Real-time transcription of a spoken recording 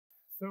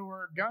So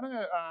we're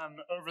gonna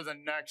over the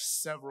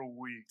next several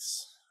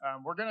weeks,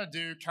 we're gonna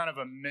do kind of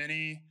a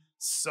mini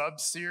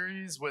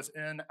sub-series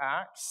within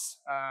Acts,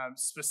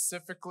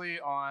 specifically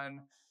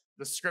on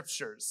the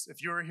scriptures.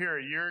 If you were here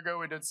a year ago,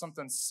 we did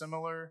something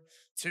similar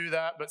to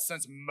that, but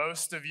since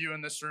most of you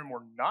in this room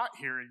were not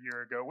here a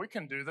year ago, we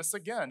can do this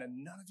again,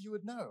 and none of you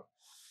would know.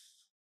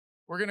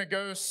 We're going to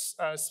go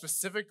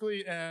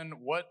specifically in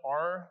what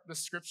are the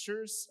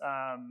scriptures.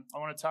 I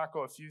want to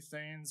tackle a few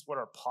things, what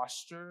our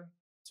posture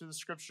to the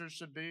scriptures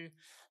should be,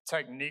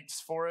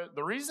 techniques for it.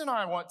 The reason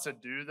I want to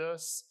do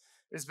this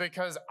is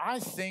because I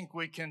think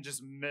we can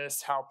just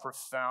miss how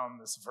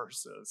profound this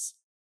verse is.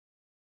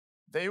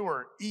 They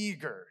were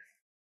eager,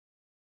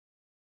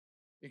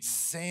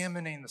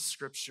 examining the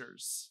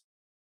scriptures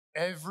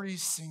every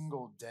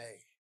single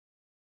day.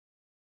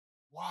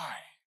 Why?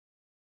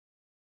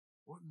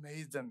 What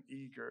made them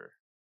eager?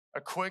 A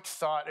quick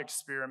thought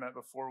experiment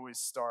before we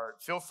start.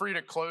 Feel free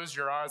to close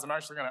your eyes. I'm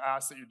actually going to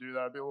ask that you do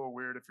that. It'd be a little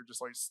weird if you're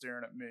just like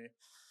staring at me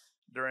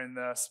during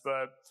this,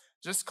 but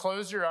just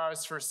close your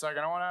eyes for a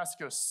second. I want to ask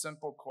you a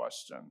simple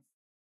question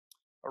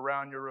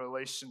around your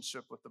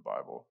relationship with the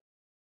Bible.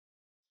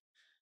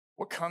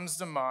 What comes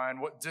to mind?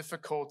 What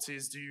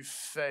difficulties do you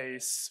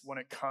face when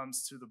it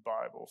comes to the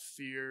Bible?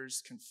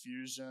 Fears,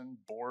 confusion,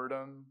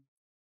 boredom,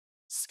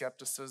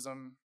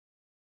 skepticism?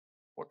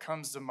 What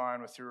comes to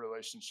mind with your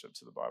relationship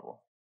to the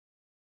Bible?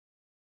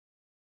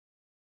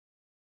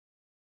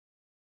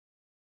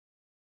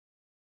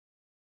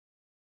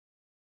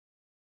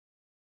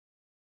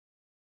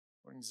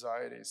 What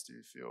anxieties do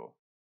you feel?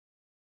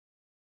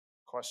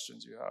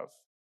 Questions you have?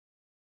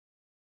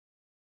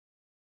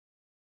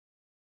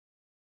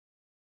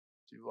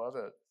 Do you love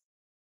it?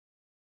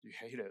 Do you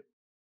hate it?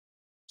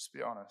 Just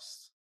be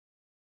honest.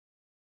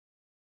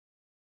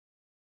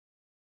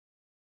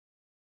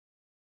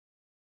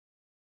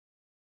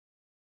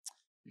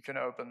 You can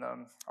open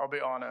them. I'll be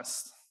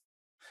honest.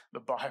 The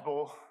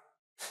Bible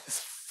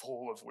is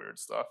full of weird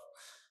stuff.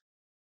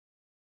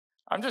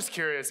 I'm just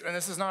curious, and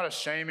this is not a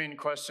shaming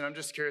question, I'm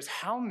just curious,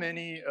 how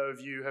many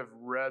of you have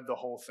read the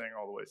whole thing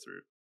all the way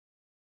through?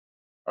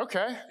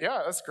 Okay,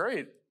 yeah, that's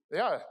great.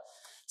 Yeah.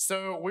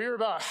 So we're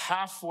about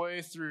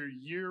halfway through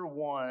year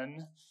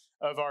one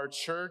of our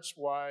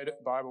church-wide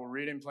Bible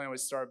reading plan. We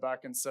start back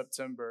in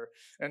September.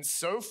 And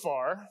so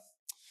far,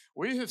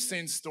 we have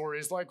seen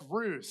stories like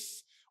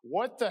Ruth.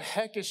 What the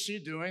heck is she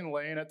doing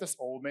laying at this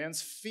old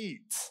man's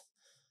feet?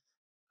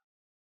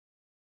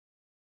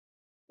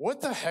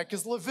 What the heck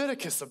is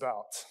Leviticus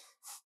about?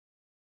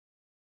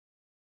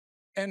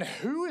 And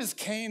who is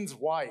Cain's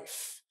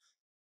wife?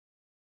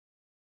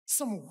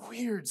 Some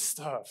weird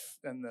stuff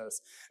in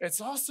this.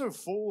 It's also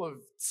full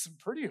of some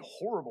pretty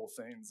horrible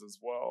things as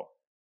well,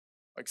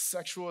 like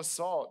sexual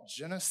assault,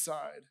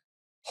 genocide,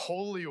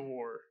 holy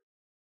war,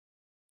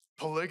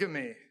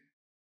 polygamy.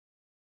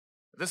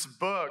 This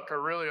book,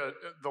 or really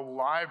the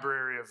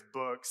library of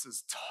books,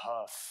 is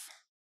tough.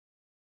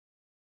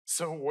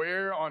 So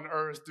where on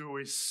earth do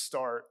we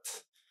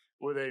start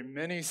with a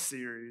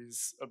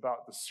mini-series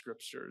about the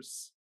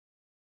scriptures?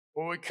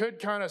 Well, we could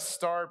kind of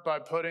start by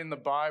putting the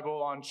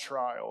Bible on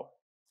trial.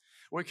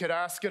 We could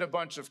ask it a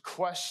bunch of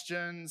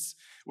questions.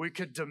 We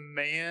could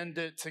demand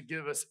it to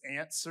give us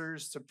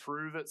answers to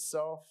prove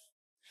itself.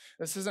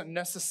 This isn't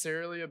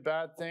necessarily a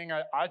bad thing.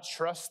 I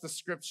trust the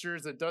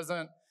scriptures. It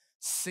doesn't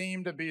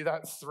seem to be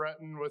that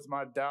threatened with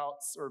my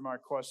doubts or my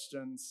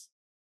questions.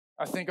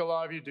 I think a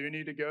lot of you do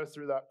need to go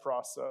through that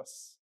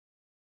process.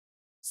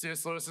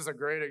 C.S. Lewis is a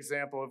great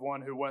example of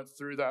one who went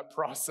through that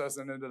process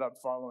and ended up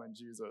following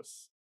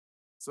Jesus.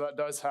 So that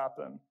does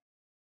happen.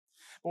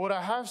 But what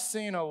I have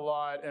seen a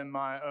lot in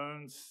my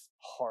own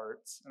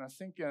heart, and I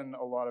think in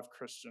a lot of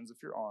Christians, if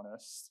you're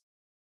honest,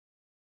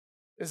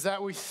 is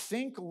that we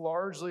think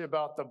largely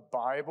about the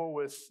Bible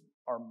with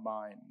our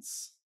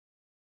minds.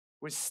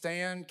 We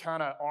stand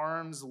kind of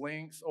arm's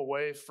length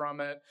away from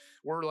it.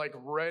 We're like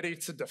ready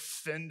to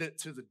defend it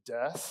to the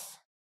death,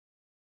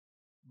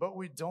 but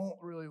we don't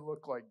really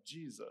look like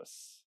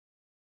Jesus.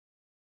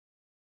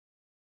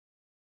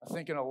 I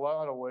think in a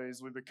lot of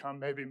ways we become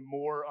maybe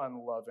more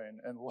unloving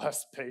and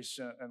less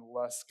patient and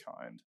less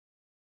kind.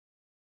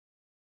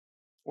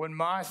 When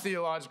my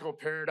theological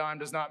paradigm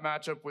does not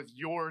match up with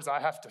yours,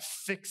 I have to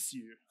fix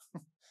you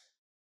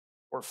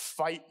or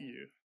fight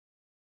you.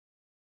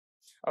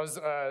 I was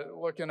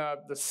looking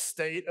up the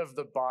state of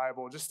the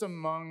Bible just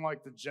among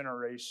like the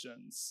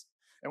generations.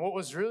 And what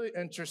was really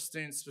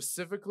interesting,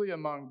 specifically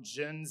among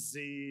Gen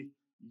Z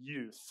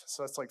youth,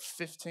 so that's like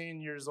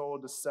 15 years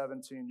old to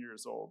 17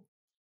 years old,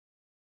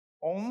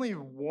 only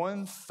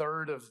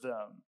 1/3 of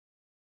them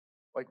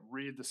like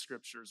read the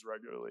scriptures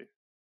regularly.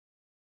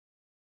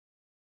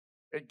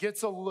 It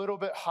gets a little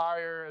bit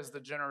higher as the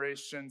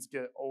generations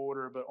get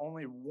older, but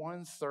only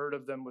 1/3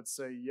 of them would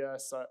say,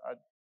 yes, I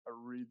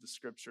read the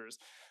scriptures.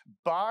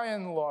 By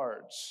and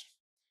large,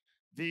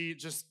 the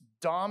just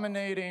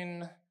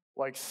dominating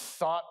like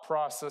thought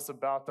process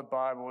about the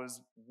Bible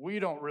is we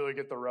don't really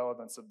get the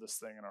relevance of this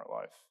thing in our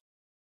life.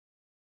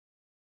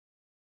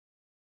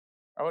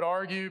 I would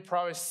argue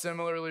probably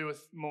similarly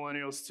with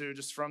millennials too,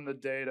 just from the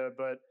data,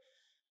 but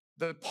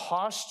the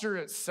posture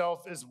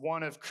itself is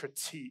one of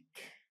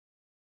critique.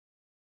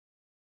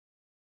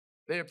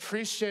 They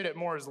appreciate it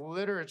more as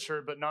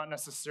literature, but not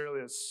necessarily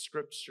as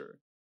scripture.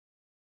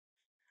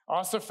 I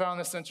also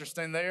found this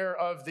interesting. They are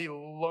of the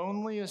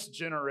loneliest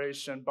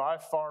generation, by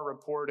far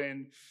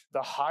reporting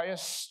the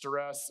highest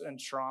stress and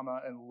trauma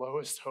and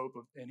lowest hope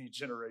of any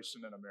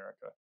generation in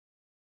America.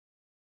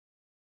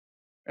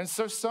 And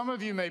so some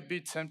of you may be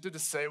tempted to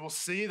say, well,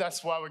 see,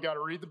 that's why we got to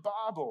read the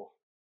Bible.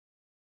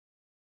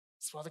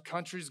 That's why the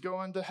country's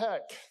going to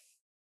heck.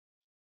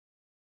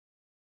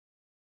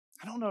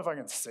 I don't know if I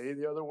can say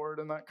the other word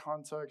in that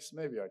context.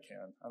 Maybe I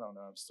can. I don't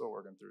know. I'm still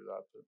working through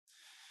that.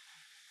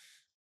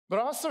 But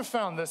I also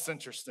found this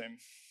interesting.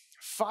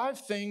 5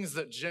 things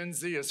that Gen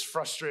Z is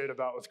frustrated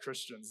about with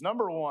Christians.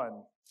 Number 1,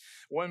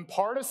 when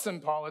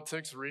partisan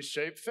politics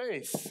reshape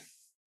faith.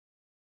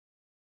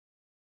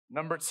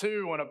 Number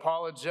 2, when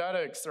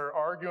apologetics or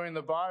arguing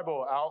the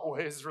Bible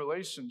outweighs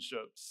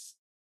relationships.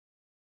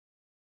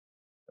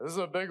 This is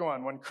a big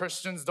one. When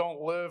Christians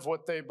don't live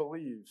what they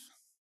believe.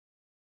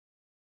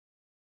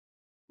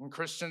 When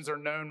Christians are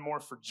known more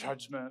for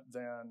judgment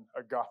than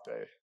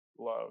agape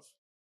love.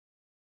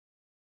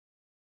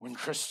 When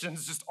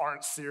Christians just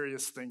aren't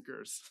serious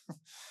thinkers.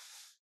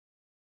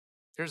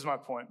 Here's my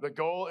point. The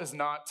goal is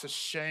not to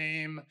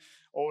shame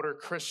older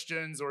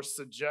Christians or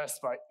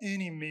suggest by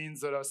any means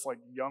that us like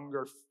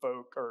younger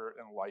folk are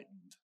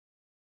enlightened.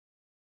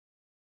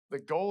 The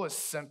goal is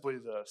simply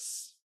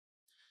this.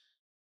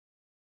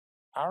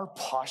 Our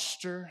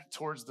posture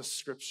towards the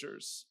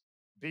scriptures,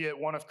 be it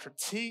one of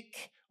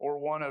critique or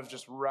one of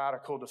just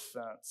radical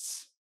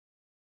defense,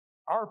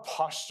 our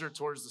posture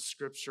towards the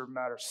scripture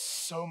matters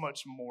so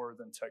much more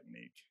than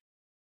technique.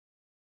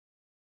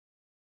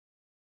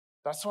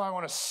 That's why I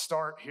want to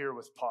start here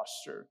with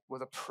posture,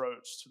 with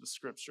approach to the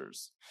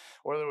scriptures.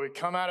 Whether we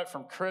come at it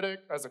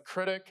as a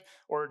critic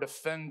or a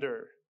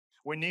defender,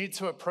 we need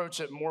to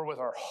approach it more with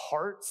our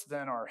hearts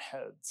than our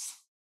heads.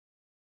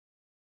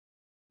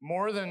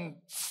 More than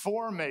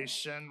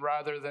formation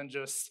rather than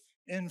just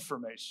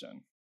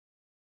information.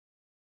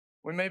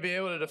 We may be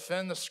able to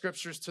defend the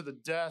scriptures to the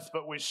death,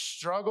 but we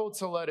struggle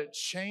to let it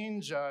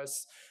change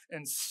us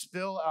and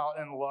spill out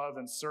in love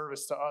and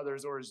service to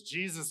others, or as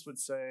Jesus would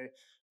say,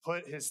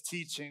 put his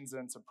teachings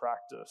into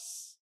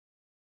practice.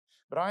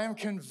 But I am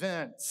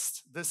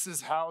convinced this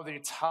is how the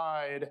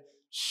tide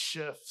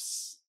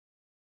shifts,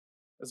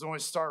 is when we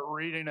start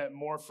reading it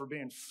more for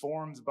being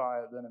formed by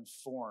it than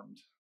informed.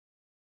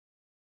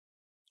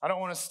 I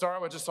don't want to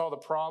start with just all the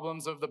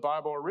problems of the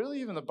Bible, or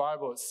really even the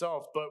Bible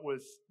itself, but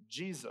with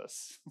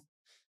Jesus.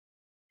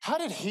 How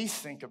did he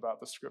think about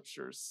the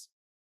scriptures?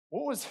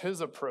 What was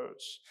his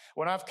approach?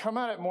 When I've come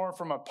at it more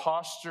from a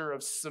posture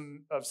of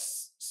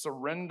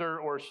surrender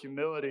or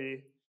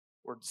humility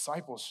or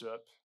discipleship,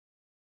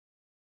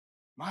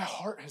 my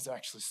heart has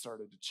actually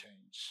started to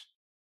change.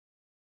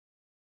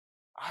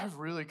 I've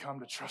really come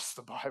to trust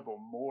the Bible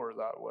more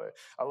that way.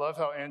 I love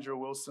how Andrew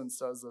Wilson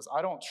says this.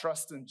 I don't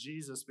trust in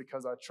Jesus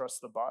because I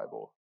trust the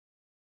Bible.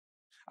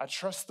 I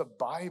trust the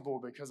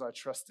Bible because I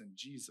trust in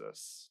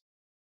Jesus.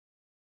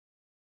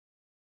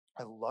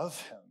 I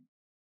love him.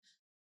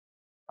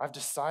 I've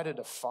decided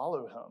to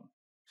follow him.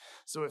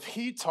 So if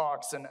he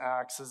talks and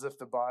acts as if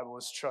the Bible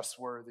is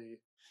trustworthy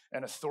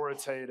and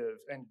authoritative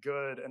and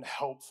good and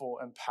helpful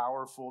and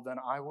powerful, then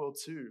I will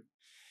too.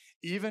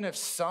 Even if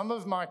some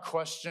of my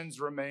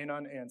questions remain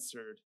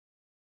unanswered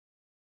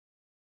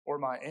or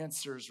my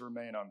answers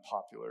remain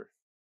unpopular.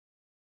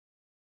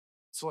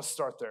 So let's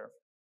start there.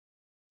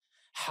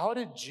 How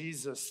did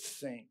Jesus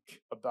think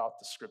about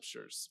the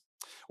scriptures?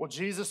 Well,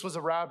 Jesus was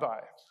a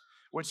rabbi,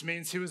 which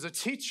means he was a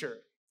teacher.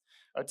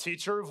 A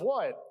teacher of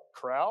what?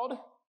 Crowd?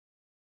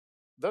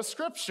 The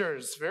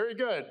scriptures. Very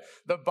good.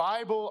 The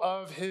Bible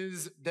of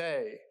his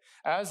day.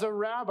 As a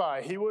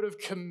rabbi, he would have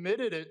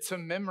committed it to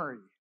memory.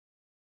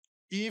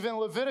 Even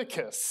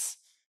Leviticus.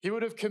 He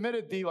would have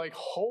committed the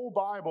whole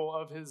Bible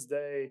of his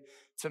day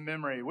to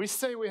memory. We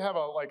say we have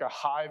a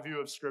high view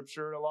of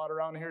scripture a lot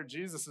around here.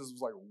 Jesus was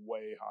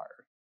way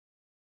higher.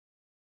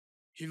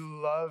 He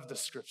loved the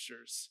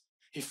scriptures.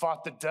 He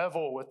fought the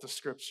devil with the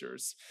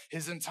scriptures.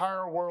 His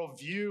entire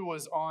worldview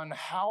was on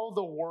how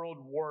the world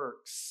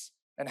works,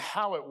 and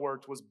how it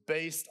worked was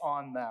based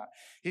on that.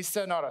 He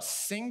said not a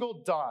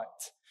single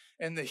dot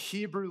in the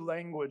Hebrew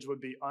language would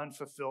be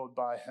unfulfilled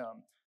by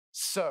him.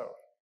 So,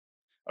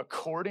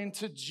 according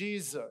to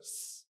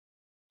Jesus,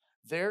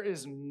 there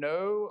is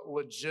no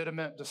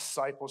legitimate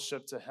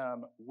discipleship to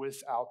him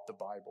without the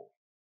Bible.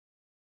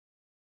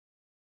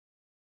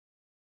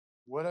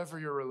 Whatever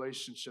your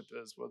relationship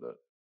is with it,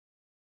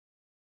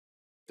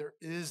 there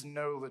is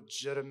no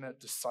legitimate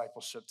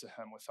discipleship to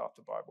him without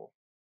the Bible.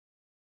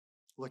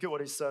 Look at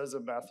what he says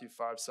in Matthew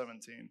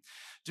 5:17.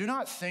 Do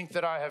not think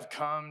that I have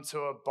come to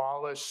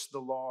abolish the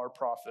law or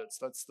prophets.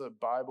 That's the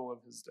Bible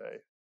of his day.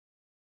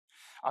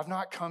 I've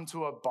not come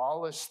to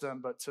abolish them,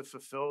 but to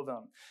fulfill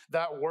them.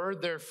 That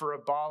word there for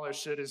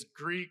abolish, it is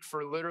Greek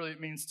for literally, it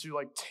means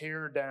to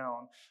tear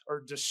down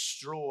or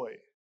destroy.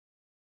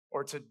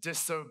 or to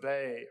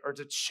disobey or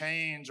to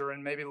change, or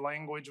in maybe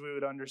language we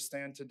would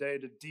understand today,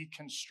 to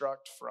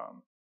deconstruct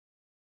from.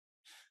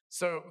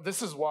 So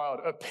this is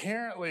wild.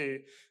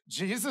 Apparently,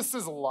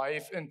 Jesus'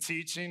 life and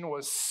teaching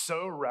was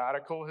so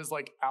radical, his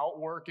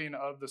outworking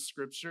of the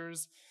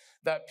scriptures,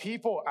 that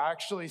people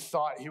actually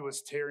thought he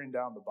was tearing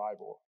down the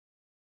Bible.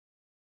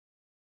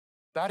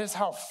 That is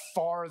how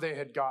far they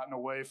had gotten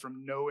away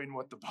from knowing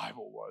what the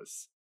Bible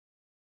was.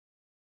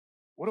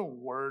 What a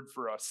word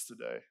for us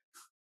today.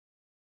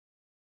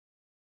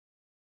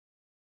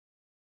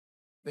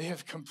 They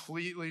have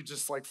completely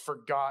just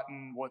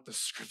forgotten what the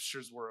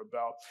scriptures were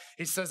about.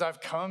 He says,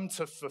 I've come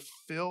to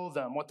fulfill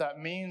them. What that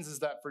means is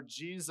that for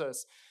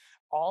Jesus,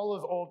 all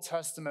of Old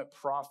Testament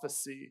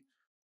prophecy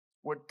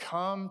would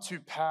come to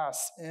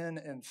pass in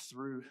and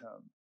through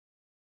him.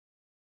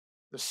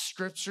 The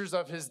scriptures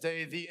of his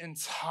day, the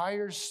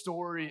entire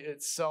story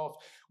itself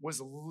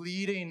was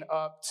leading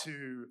up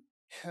to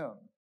him.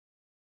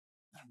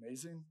 Isn't that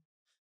amazing?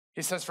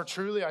 He says, for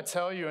truly I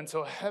tell you,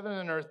 until heaven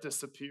and earth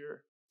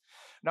disappear,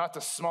 not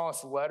the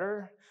smallest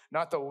letter,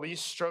 not the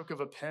least stroke of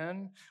a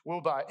pen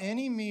will by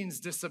any means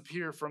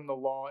disappear from the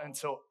law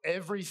until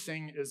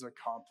everything is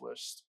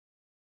accomplished.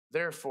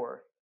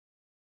 Therefore,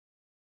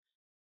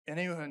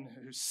 anyone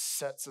who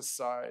sets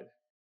aside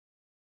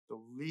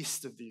the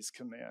least of these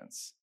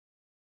commands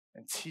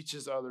and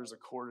teaches others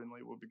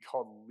accordingly will be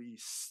called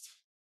least.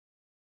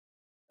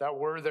 That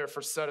word there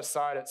for set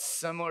aside, it's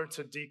similar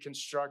to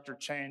deconstruct or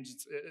change.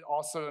 It's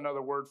also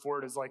another word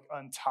for it is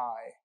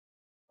untie,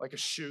 like a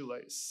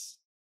shoelace.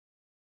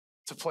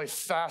 To play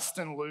fast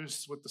and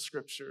loose with the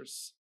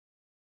scriptures.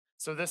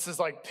 So this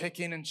is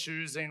picking and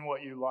choosing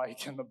what you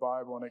like in the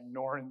Bible and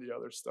ignoring the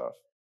other stuff.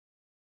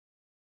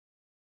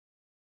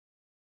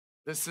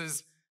 This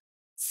is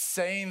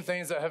saying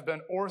things that have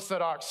been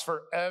orthodox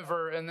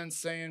forever and then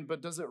saying,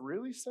 but does it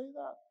really say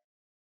that?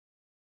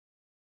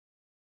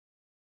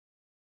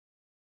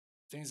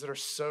 Things that are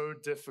so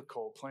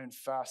difficult, playing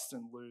fast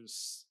and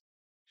loose.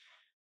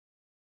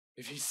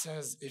 If he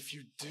says, if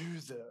you do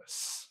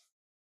this,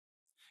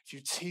 if you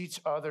teach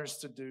others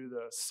to do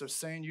this, so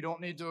saying you don't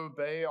need to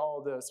obey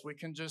all this, we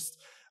can just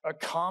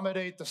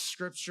accommodate the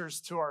scriptures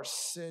to our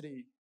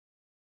city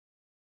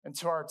and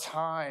to our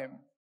time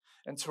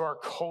and to our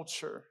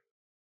culture,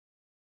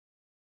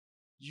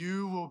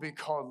 you will be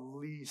called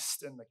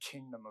least in the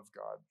kingdom of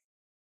God.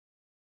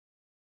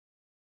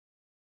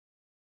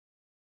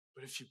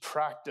 But if you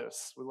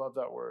practice, we love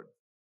that word.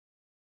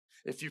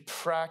 If you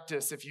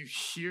practice, if you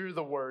hear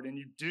the word and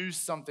you do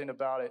something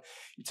about it,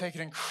 you take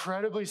it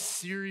incredibly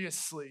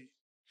seriously.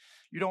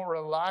 You don't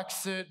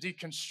relax it,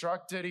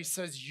 deconstruct it. He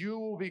says you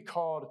will be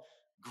called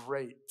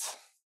great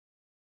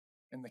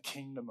in the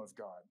kingdom of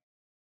God.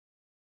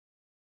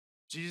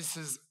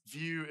 Jesus'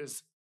 view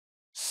is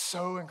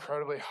so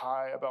incredibly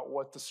high about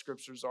what the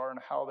scriptures are and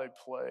how they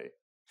play,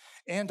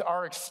 and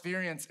our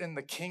experience in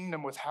the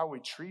kingdom with how we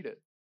treat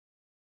it.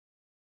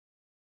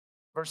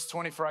 Verse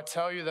 24, I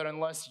tell you that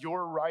unless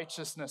your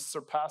righteousness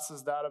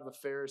surpasses that of the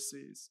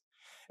Pharisees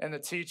and the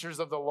teachers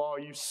of the law,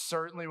 you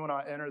certainly will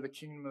not enter the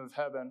kingdom of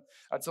heaven.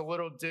 That's a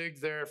little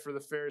dig there for the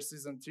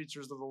Pharisees and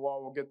teachers of the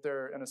law. We'll get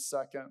there in a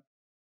second.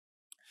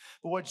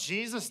 But what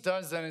Jesus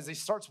does then is he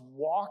starts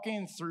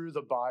walking through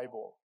the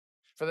Bible.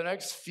 For the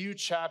next few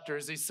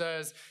chapters, he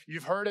says,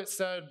 you've heard it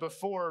said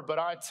before, but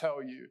I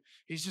tell you.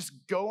 He's just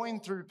going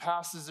through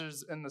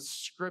passages in the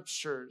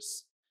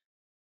scriptures.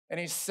 And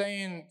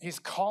he's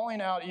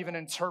calling out even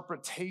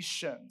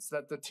interpretations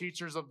that the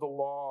teachers of the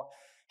law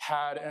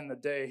had in the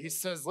day. He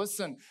says,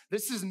 listen,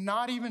 this is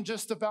not even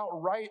just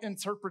about right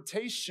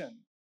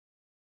interpretation.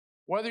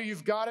 Whether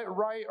you've got it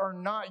right or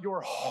not,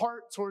 your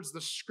heart towards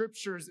the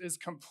scriptures is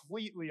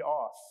completely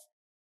off.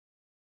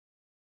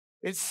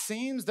 It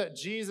seems that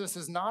Jesus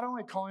is not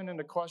only calling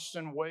into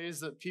question ways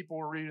that people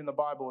were reading the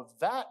Bible of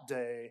that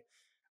day,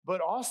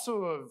 but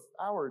also of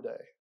our day.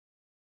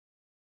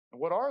 And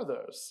what are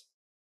those?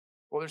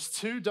 Well, there's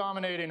two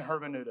dominating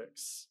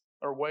hermeneutics,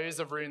 or ways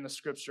of reading the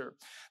scripture.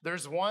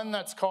 There's one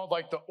that's called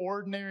the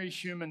ordinary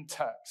human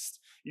text.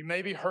 You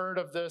maybe heard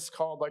of this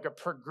called a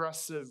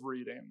progressive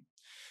reading.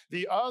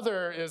 The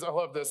other is, I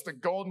love this, the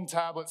golden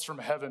tablets from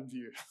heaven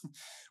view,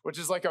 which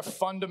is a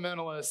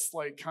fundamentalist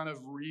kind of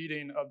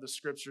reading of the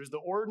scriptures. The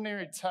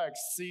ordinary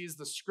text sees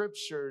the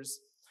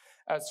scriptures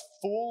as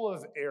full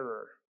of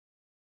error,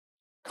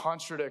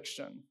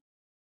 contradiction,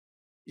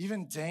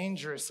 even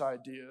dangerous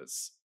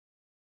ideas,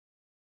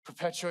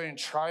 perpetuating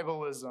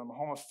tribalism,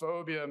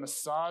 homophobia,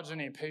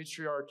 misogyny,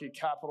 patriarchy,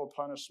 capital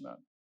punishment.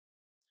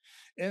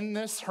 In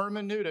this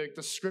hermeneutic,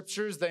 the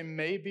scriptures, they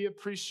may be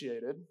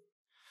appreciated,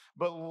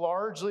 but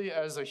largely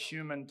as a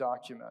human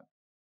document.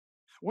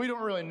 We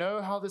don't really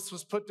know how this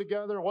was put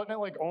together. Wasn't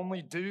it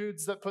only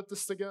dudes that put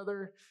this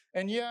together?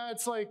 And yeah,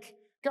 it's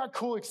got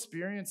cool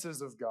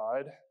experiences of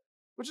God,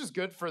 which is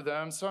good for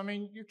them. So,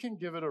 you can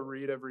give it a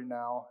read every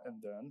now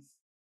and then.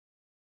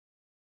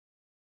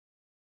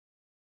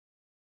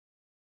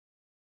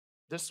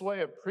 This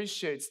way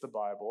appreciates the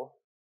Bible,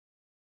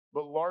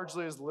 but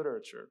largely as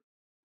literature,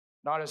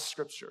 not as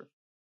scripture.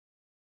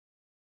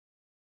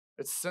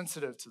 It's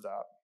sensitive to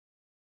that.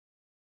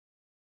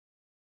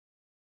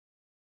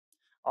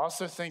 I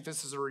also think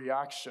this is a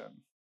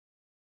reaction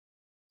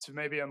to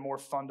maybe a more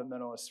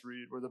fundamentalist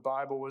read where the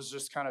Bible was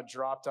just kind of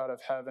dropped out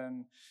of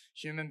heaven.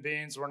 Human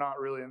beings were not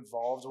really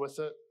involved with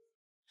it.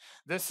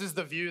 This is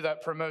the view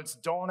that promotes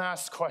don't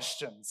ask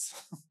questions,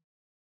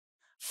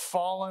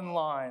 fall in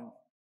line,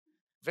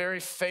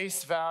 very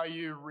face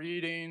value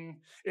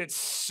reading. It's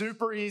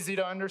super easy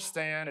to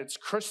understand. It's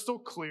crystal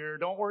clear.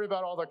 Don't worry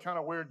about all the kind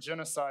of weird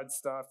genocide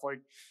stuff.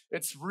 Like,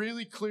 it's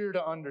really clear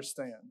to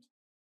understand.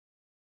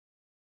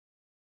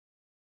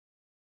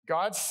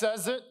 God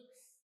says it.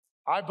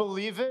 I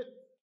believe it.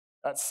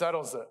 That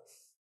settles it.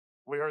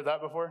 We heard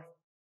that before?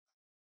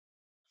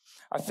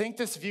 I think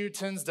this view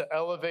tends to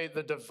elevate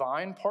the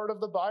divine part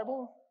of the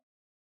Bible,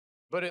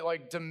 but it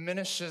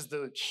diminishes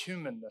the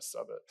humanness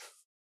of it.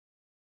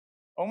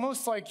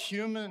 Almost like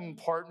human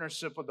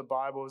partnership with the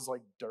Bible is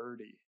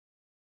dirty.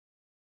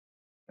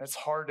 And it's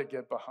hard to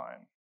get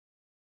behind.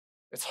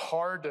 It's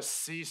hard to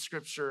see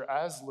Scripture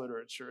as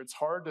literature. It's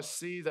hard to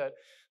see that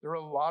there are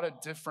a lot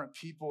of different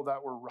people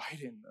that were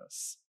writing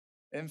this,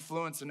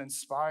 influenced and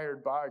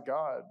inspired by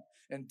God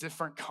in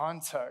different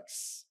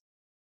contexts.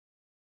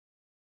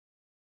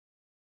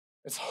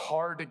 It's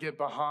hard to get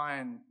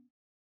behind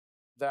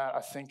that,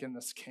 I think, in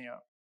this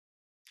camp.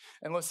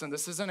 And listen,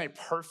 this isn't a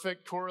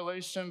perfect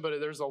correlation, but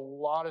there's a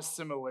lot of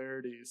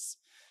similarities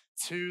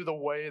to the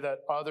way that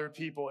other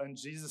people in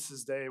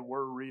Jesus' day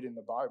were reading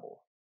the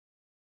Bible.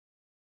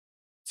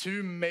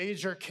 Two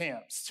major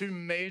camps, two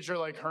major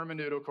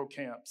hermeneutical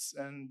camps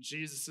in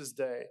Jesus'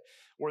 day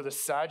were the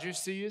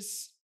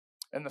Sadducees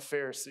and the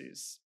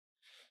Pharisees.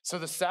 So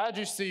the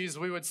Sadducees,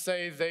 we would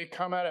say they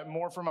come at it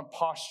more from a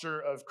posture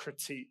of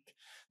critique.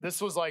 This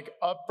was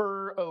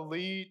upper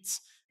elite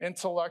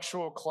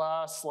intellectual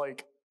class,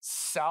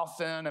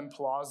 South End and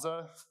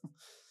Plaza.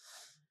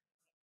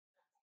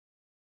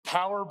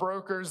 Power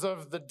brokers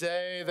of the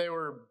day. They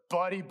were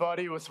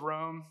buddy with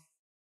Rome.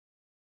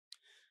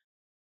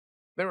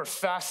 They were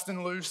fast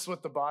and loose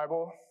with the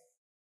Bible.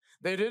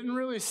 They didn't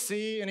really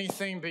see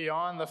anything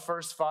beyond the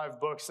first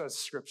 5 books as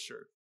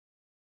scripture.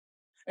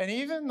 And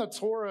even the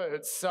Torah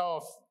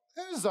itself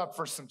is up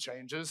for some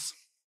changes.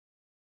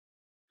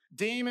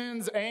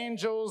 Demons,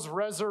 angels,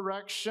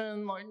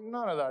 resurrection,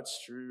 none of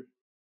that's true.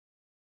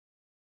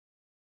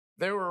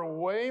 They were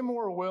way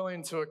more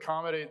willing to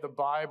accommodate the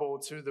Bible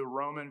to the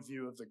Roman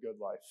view of the good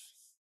life.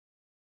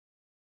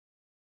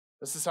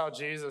 This is how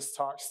Jesus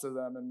talks to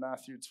them in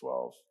Matthew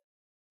 12.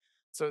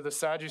 So the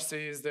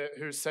Sadducees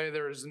who say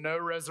there is no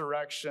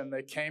resurrection,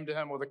 they came to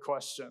him with a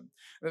question.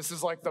 This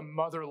is the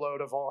mother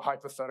lode of all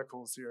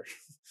hypotheticals here.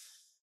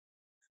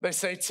 They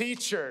say,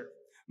 "Teacher,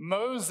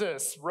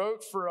 Moses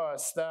wrote for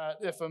us that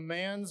if a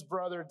man's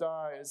brother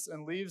dies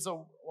and leaves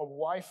a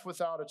wife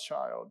without a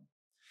child,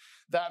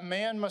 that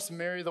man must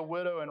marry the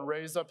widow and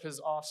raise up his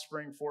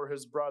offspring for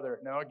his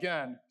brother." Now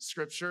again,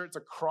 scripture, it's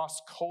a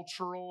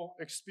cross-cultural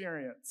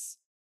experience.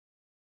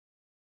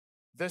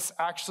 This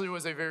actually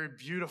was a very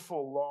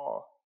beautiful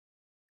law.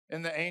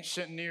 In the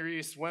ancient Near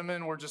East,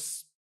 women were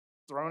just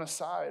thrown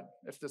aside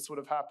if this would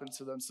have happened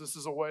to them. So this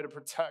is a way to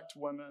protect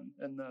women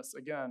in this.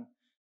 Again,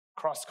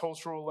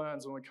 cross-cultural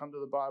lens when we come to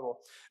the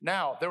Bible.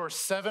 Now, there were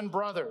 7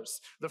 brothers.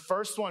 The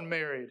first one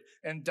married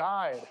and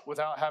died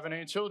without having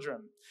any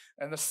children.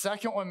 And the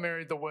second one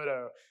married the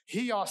widow.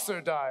 He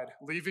also died,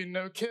 leaving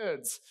no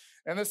kids.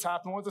 And this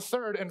happened with the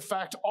third. In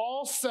fact,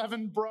 all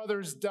 7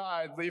 brothers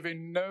died,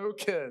 leaving no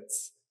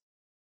kids.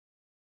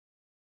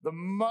 The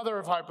mother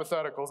of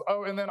hypotheticals.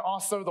 Oh, and then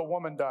also the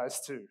woman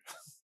dies too.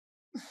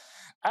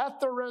 At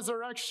the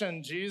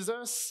resurrection,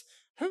 Jesus,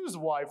 whose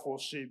wife will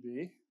she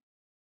be?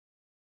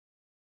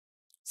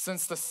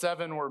 Since the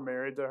 7 were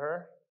married to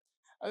her.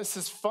 This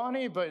is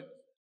funny, but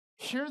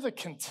hear the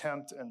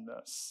contempt in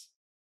this.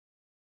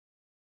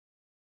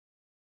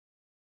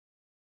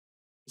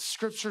 The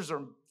scriptures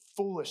are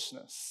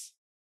foolishness.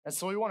 And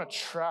so we want to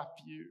trap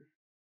you.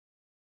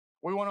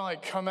 We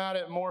want to come at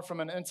it more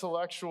from an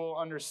intellectual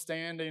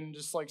understanding,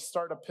 just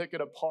start to pick it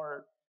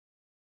apart.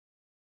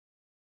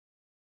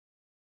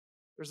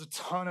 There's a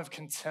ton of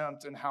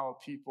contempt in how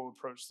people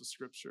approach the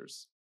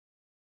scriptures.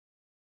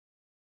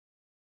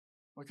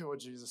 Look at what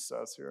Jesus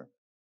says here.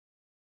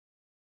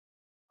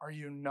 Are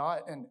you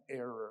not in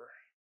error?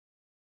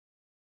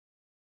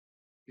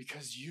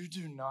 Because you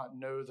do not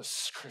know the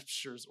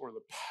scriptures or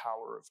the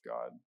power of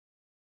God.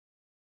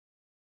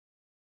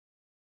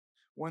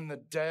 When the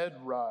dead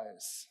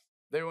rise,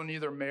 they will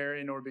neither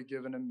marry nor be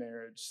given in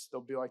marriage.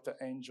 They'll be like the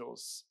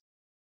angels.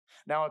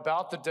 Now,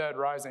 about the dead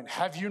rising,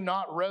 have you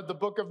not read the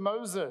book of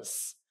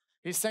Moses?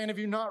 He's saying, have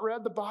you not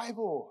read the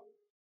Bible?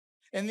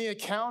 In the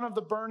account of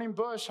the burning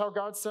bush, how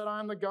God said, I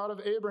am the God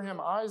of Abraham,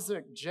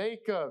 Isaac,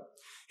 Jacob.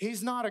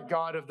 He's not a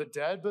God of the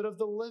dead, but of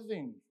the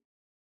living.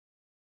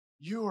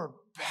 You are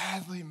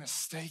badly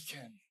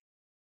mistaken.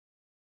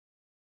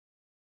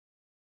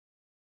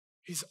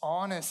 He's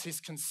honest.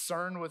 He's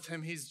concerned with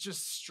him. He's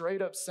just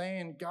straight up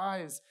saying,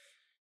 guys,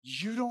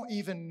 you don't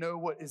even know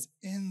what is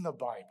in the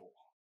Bible.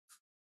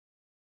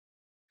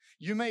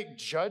 You make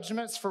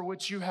judgments for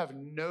which you have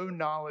no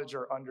knowledge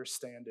or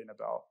understanding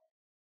about.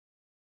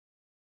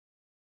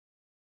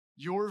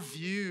 Your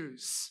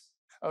views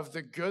of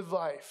the good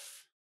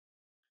life,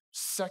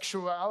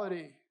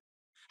 sexuality,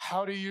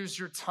 how to use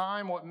your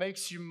time, what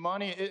makes you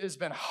money, it has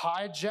been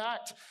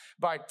hijacked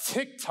by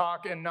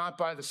TikTok and not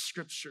by the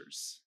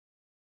scriptures.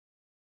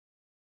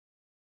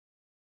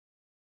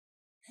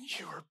 And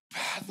you are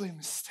badly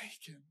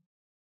mistaken.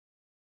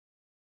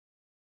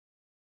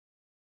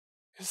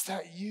 Is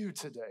that you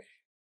today?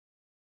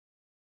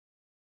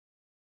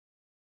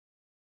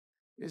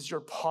 Is your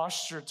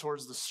posture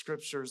towards the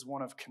scriptures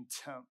one of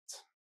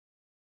contempt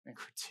and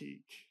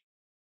critique?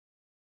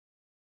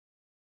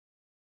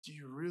 Do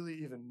you really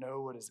even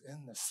know what is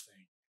in this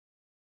thing?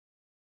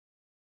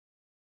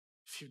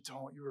 If you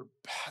don't, you are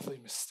badly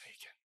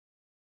mistaken.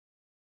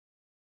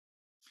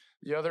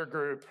 The other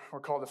group were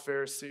called the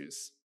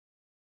Pharisees.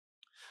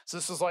 So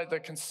this was like the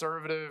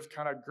conservative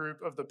kind of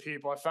group of the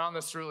people. I found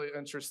this really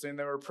interesting.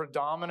 They were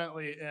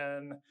predominantly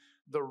in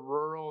the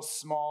rural,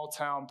 small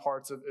town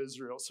parts of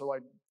Israel. So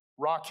like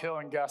Rock Hill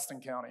and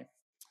Gaston County.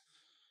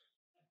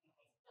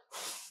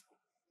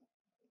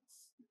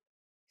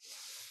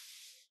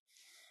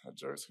 That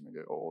joke's going to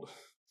get old.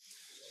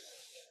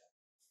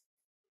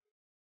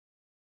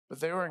 But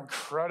they were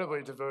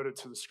incredibly devoted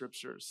to the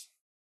scriptures.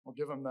 I'll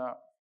give them that.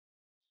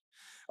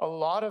 A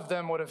lot of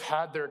them would have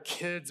had their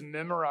kids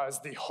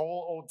memorize the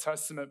whole Old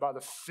Testament by the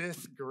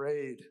 5th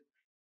grade.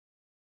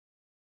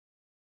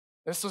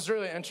 This was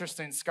really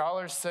interesting.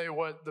 Scholars say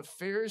what the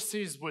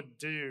Pharisees would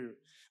do,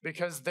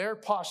 because their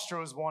posture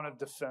was one of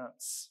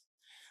defense.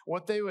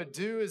 What they would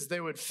do is they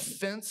would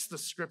fence the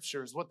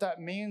scriptures. What that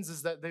means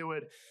is that they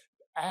would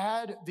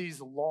add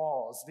these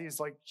laws, these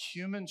like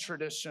human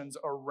traditions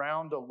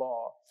around a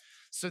law.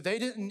 So they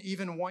didn't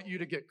even want you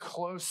to get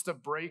close to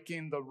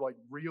breaking the like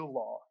real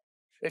law.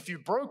 If you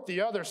broke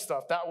the other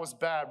stuff, that was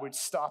bad. We'd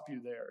stop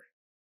you there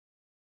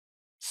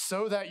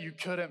so that you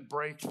couldn't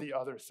break the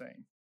other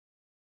thing.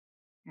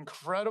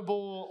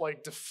 Incredible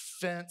like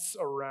defense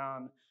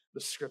around the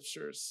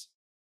scriptures.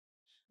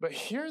 But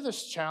hear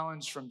this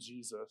challenge from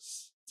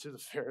Jesus to the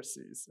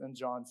Pharisees in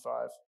John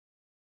 5.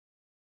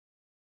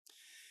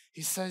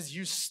 He says,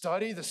 you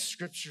study the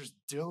scriptures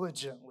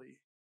diligently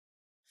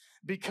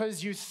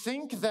because you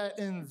think that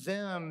in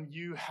them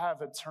you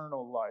have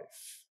eternal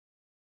life.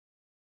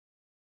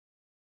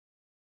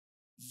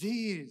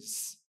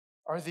 These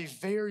are the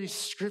very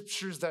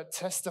scriptures that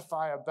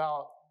testify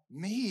about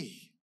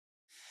me.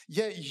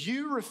 Yet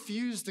you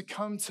refuse to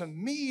come to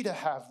me to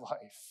have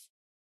life.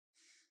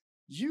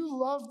 You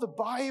love the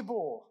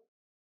Bible,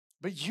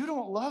 but you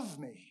don't love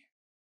me.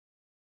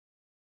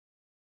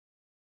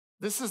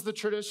 This is the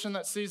tradition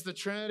that sees the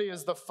Trinity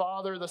as the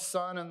Father, the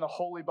Son, and the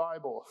Holy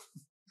Bible.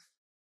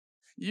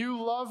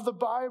 You love the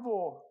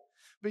Bible,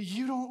 but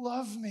you don't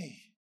love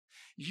me.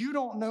 You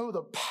don't know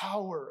the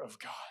power of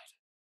God.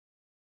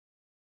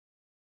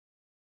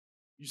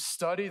 You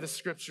study the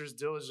scriptures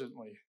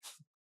diligently.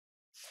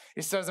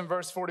 He says in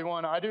verse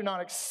 41, I do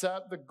not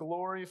accept the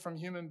glory from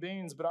human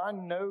beings, but I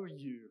know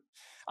you.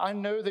 I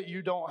know that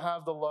you don't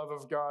have the love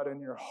of God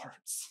in your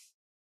hearts.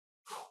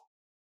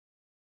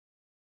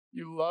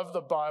 You love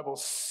the Bible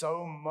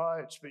so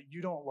much, but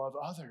you don't love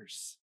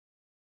others.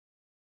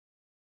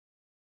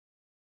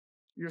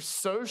 You're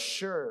so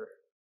sure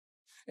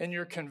in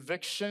your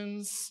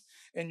convictions,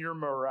 in your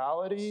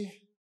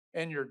morality,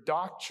 and your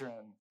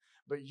doctrine,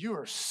 but you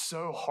are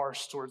so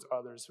harsh towards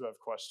others who have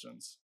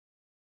questions.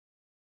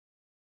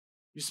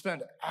 You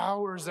spend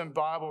hours in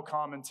Bible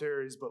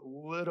commentaries, but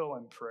little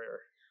in prayer.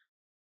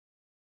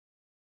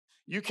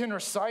 You can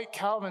recite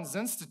Calvin's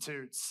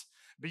Institutes,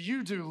 but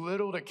you do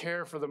little to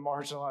care for the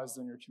marginalized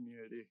in your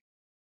community.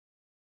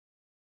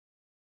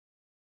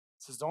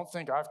 It says, don't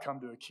think I've come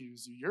to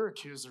accuse you. Your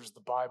accuser is the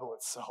Bible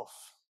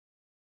itself,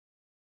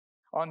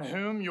 on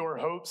whom your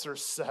hopes are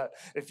set.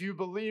 If you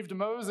believed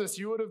Moses,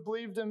 you would have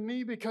believed in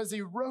me because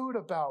he wrote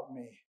about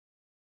me.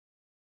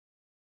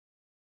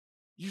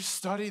 You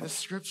study the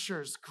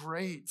scriptures,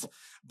 great,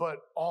 but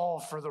all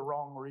for the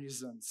wrong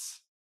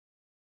reasons.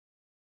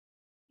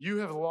 You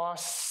have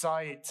lost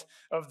sight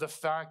of the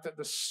fact that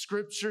the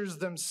scriptures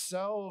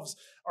themselves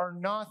are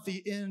not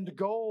the end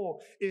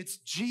goal. It's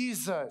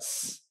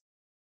Jesus.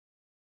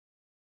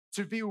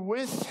 To be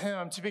with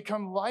him, to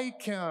become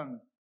like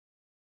him.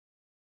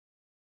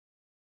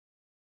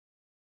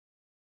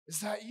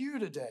 Is that you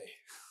today?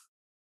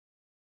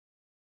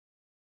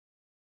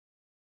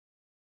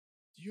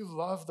 Do you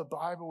love the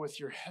Bible with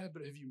your head,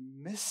 but have you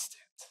missed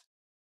it?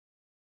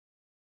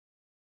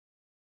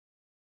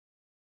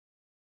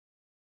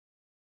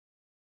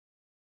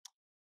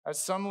 At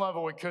some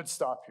level, we could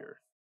stop here.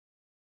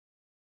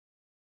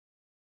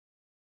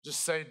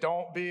 Just say,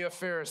 don't be a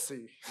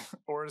Pharisee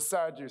or a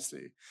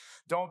Sadducee.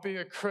 Don't be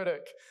a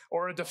critic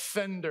or a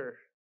defender.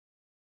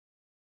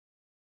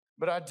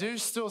 But I do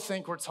still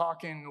think we're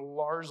talking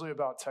largely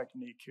about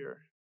technique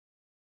here.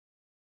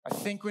 I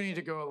think we need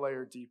to go a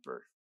layer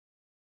deeper.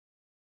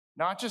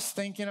 Not just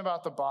thinking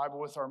about the Bible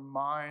with our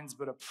minds,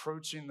 but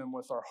approaching them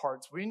with our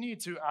hearts. We need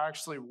to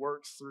actually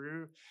work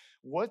through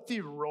what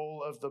the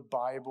role of the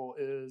Bible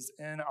is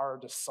in our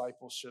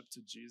discipleship to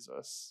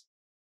Jesus.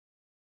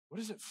 What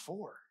is it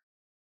for?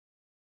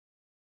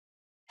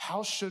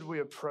 How should we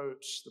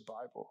approach the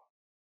Bible?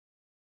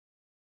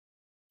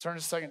 Turn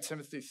to 2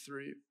 Timothy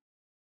 3.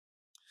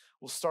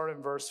 We'll start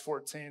in verse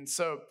 14.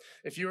 So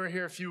if you were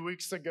here a few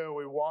weeks ago,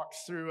 we walked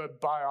through a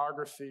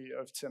biography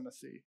of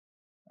Timothy.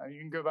 You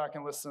can go back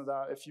and listen to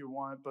that if you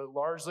want, but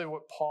largely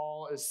what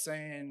Paul is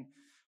saying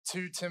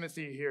to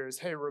Timothy here is,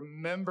 hey,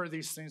 remember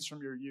these things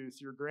from your youth,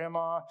 your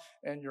grandma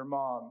and your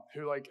mom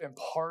who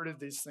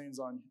imparted these things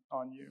on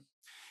you.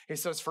 He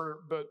says,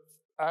 but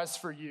as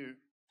for you,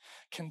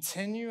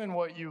 continue in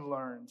what you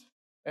learned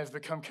and have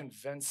become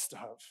convinced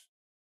of,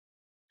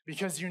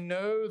 because you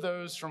know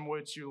those from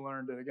which you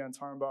learned it. Again,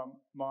 talking about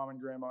mom and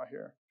grandma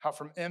here. How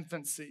from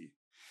infancy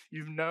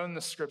you've known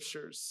the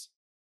scriptures,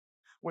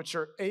 which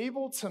are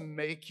able to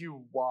make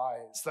you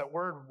wise. That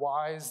word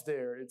wise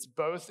there, it's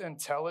both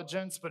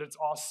intelligence, but it's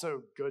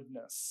also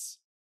goodness.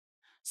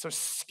 So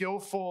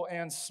skillful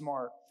and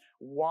smart,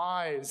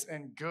 wise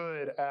and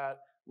good at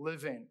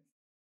living.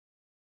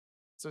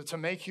 So to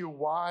make you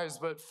wise,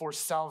 but for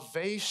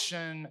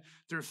salvation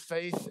through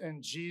faith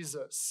in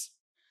Jesus.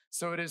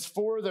 So it is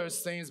for those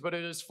things, but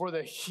it is for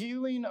the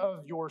healing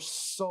of your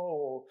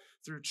soul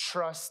through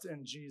trust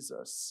in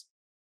Jesus.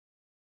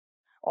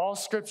 All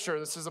scripture,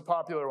 this is a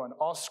popular one.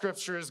 All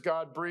scripture is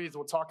God-breathed.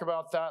 We'll talk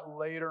about that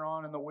later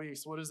on in the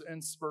weeks. What is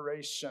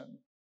inspiration?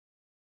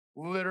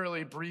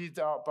 Literally breathed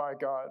out by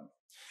God.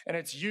 And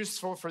it's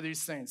useful for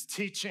these things: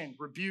 teaching,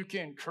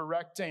 rebuking,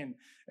 correcting,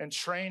 and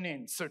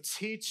training. So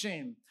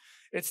teaching,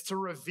 it's to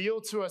reveal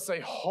to us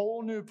a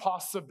whole new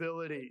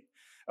possibility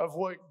of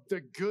what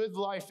the good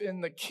life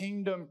in the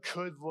kingdom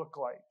could look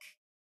like.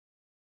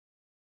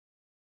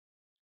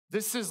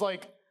 This is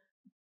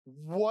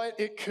what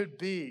it could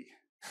be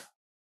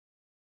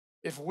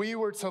if we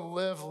were to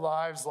live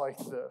lives like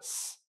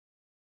this.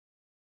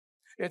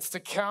 It's to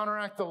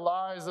counteract the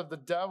lies of the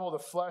devil, the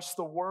flesh,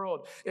 the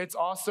world. It's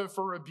also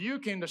for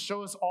rebuking, to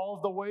show us all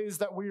of the ways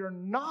that we are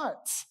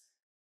not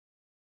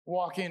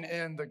walking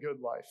in the good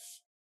life.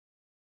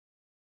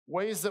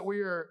 Ways that we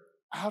are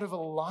out of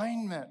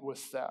alignment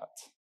with that.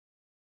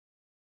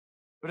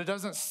 But it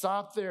doesn't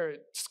stop there.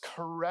 It's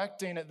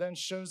correcting. It then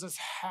shows us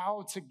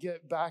how to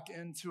get back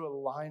into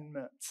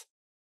alignment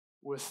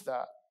with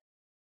that.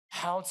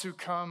 How to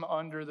come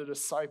under the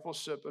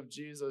discipleship of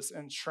Jesus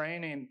and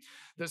training.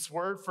 This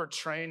word for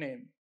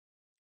training,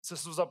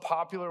 this was a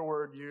popular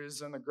word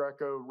used in the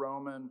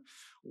Greco-Roman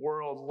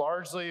world.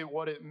 Largely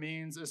what it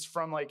means is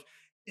from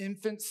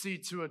infancy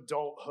to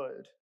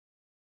adulthood.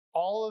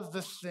 All of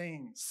the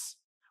things,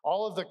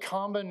 all of the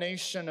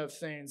combination of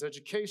things,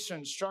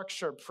 education,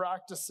 structure,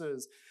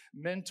 practices,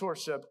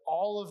 mentorship,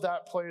 all of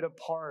that played a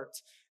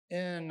part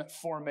in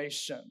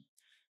formation.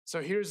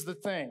 So here's the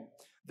thing.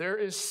 There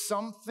is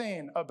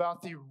something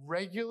about the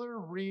regular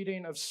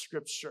reading of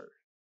Scripture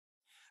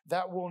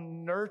that will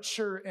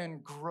nurture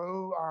and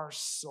grow our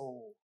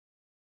soul.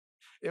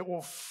 It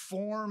will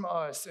form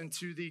us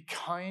into the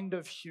kind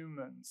of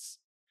humans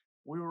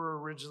we were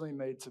originally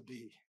made to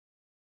be.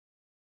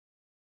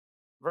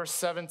 Verse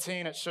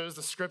 17, it shows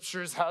the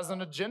Scriptures has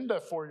an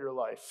agenda for your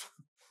life.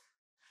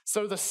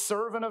 So the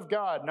servant of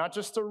God, not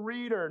just a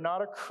reader,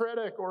 not a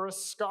critic or a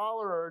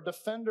scholar or a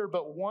defender,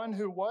 but one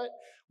who what?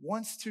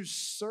 Wants to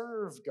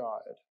serve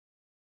God.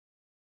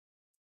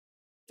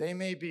 They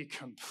may be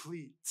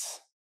complete.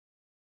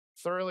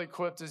 Thoroughly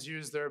equipped is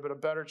used there, but a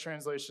better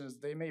translation is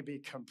they may be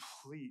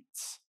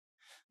complete.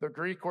 The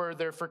Greek word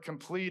there for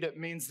complete, it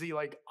means the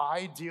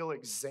ideal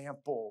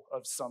example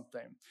of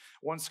something.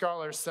 One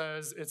scholar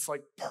says it's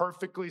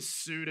perfectly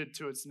suited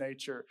to its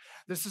nature.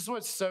 This is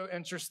what's so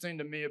interesting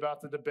to me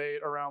about the debate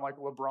around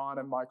LeBron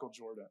and Michael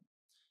Jordan.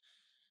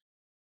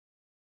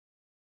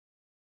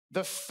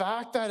 The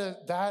fact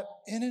that that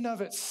in and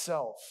of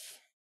itself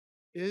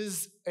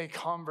is a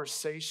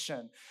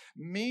conversation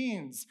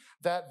means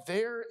that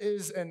there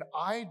is an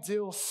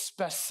ideal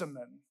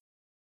specimen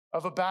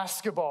of a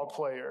basketball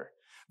player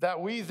that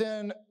we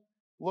then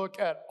look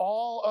at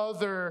all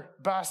other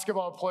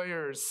basketball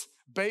players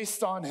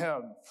based on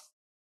him.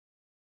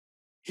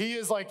 He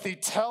is the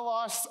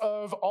telos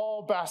of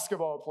all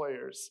basketball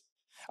players.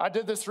 I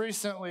did this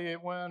recently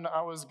when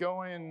I was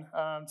going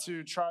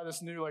to try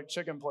this new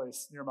chicken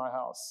place near my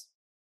house.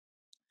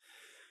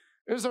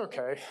 It was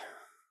okay. It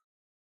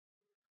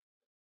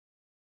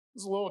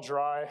was a little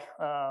dry.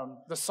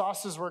 The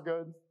sauces were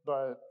good,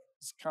 but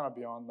it's kind of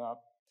beyond that.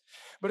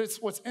 But it's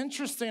what's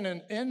interesting,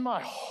 and in my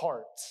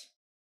heart,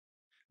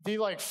 the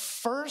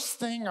first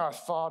thing I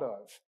thought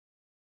of,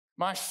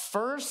 my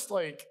first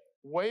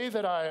way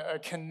that I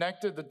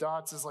connected the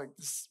dots is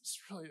this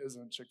really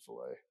isn't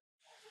Chick-fil-A.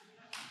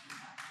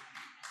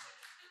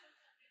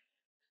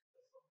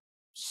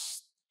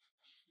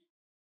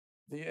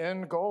 The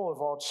end goal of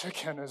all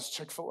chicken is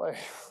Chick-fil-A.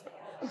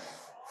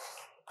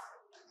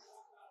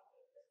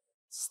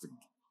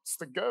 It's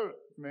the goat,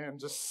 man.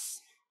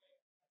 That's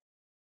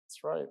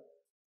right.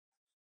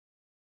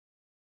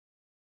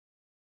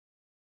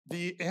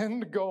 the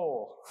end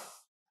goal,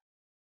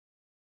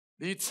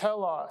 the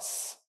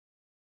telos,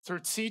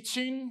 through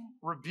teaching,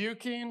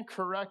 rebuking,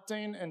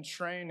 correcting, and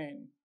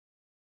training,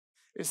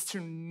 is to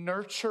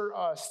nurture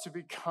us to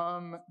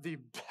become the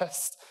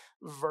best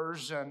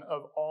version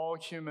of all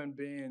human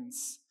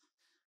beings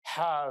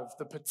have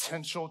the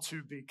potential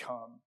to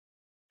become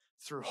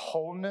through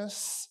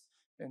wholeness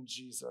in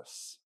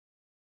Jesus.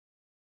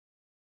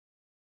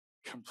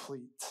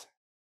 Complete.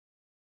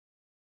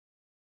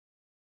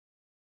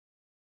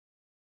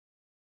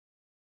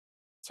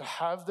 To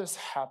have this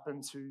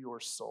happen to your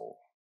soul,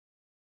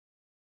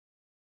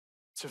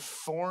 to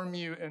form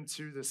you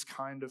into this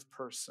kind of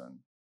person,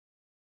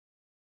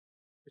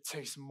 it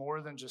takes more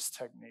than just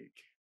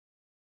technique.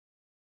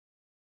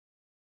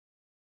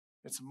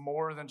 It's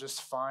more than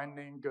just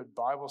finding good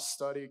Bible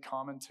study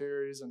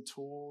commentaries and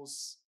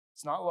tools.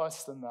 It's not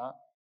less than that,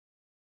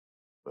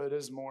 but it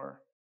is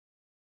more.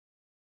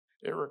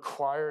 It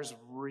requires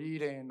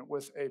reading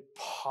with a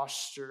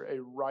posture,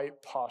 a right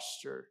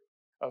posture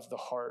of the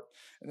heart.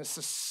 And this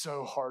is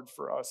so hard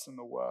for us in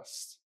the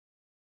West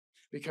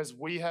because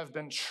we have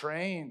been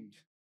trained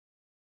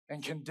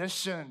and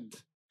conditioned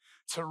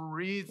to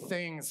read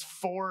things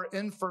for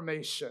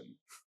information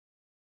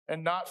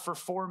and not for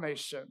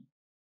formation.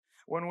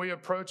 When we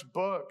approach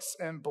books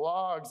and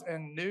blogs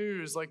and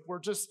news, like we're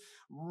just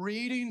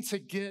reading to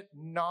get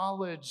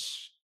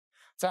knowledge,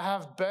 to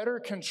have better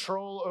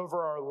control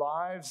over our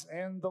lives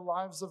and the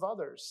lives of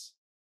others.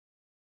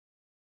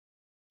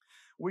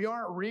 We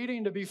aren't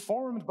reading to be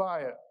formed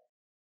by it,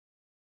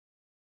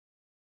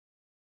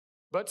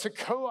 but to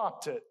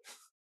co-opt it,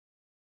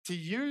 to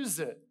use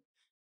it.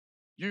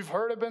 You've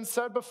heard it been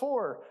said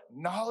before,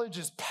 knowledge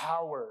is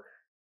power.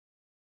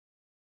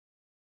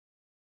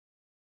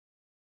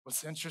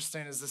 What's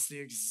interesting is this the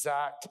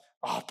exact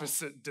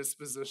opposite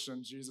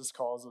disposition Jesus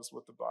calls us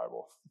with the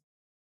Bible.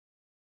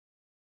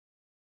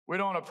 We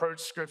don't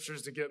approach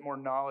scriptures to get more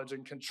knowledge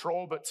and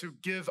control, but to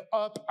give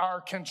up our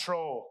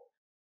control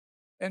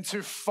and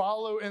to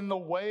follow in the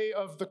way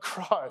of the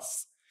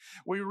cross.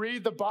 We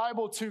read the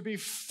Bible to be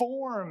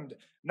formed,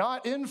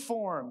 not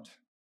informed.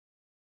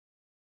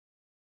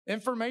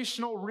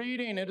 Informational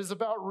reading, it is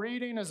about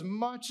reading as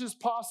much as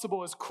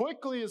possible, as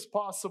quickly as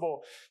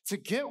possible, to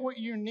get what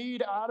you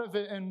need out of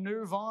it and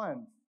move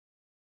on.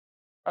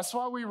 That's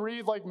why we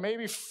read like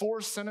maybe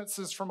 4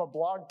 sentences from a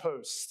blog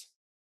post.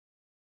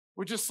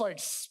 We just like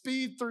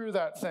speed through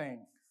that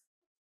thing.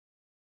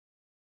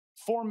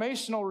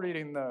 Formational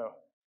reading, though,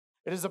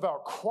 it is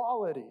about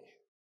quality,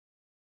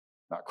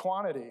 not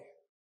quantity.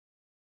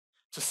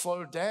 To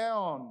slow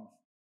down,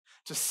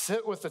 to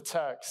sit with the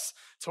text,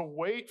 to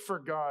wait for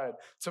God,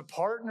 to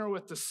partner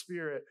with the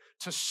Spirit,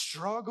 to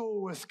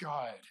struggle with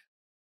God,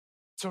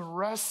 to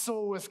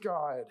wrestle with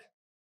God.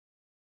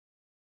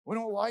 We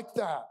don't like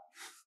that.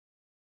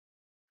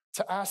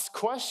 To ask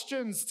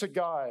questions to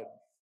God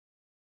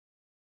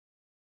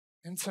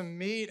and to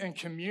meet and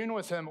commune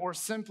with Him or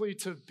simply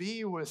to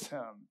be with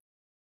Him.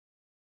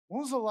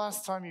 When was the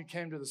last time you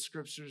came to the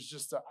scriptures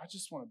I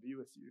just want to be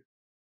with you?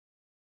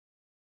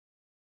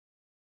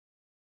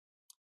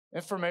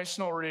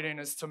 Informational reading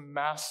is to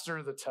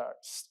master the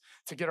text,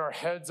 to get our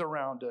heads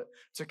around it,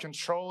 to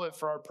control it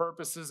for our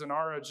purposes and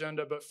our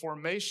agenda. But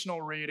formational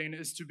reading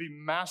is to be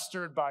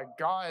mastered by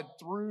God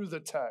through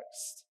the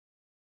text,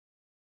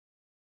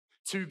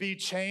 to be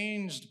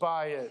changed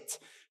by it,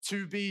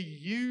 to be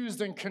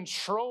used and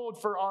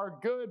controlled for our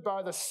good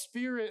by the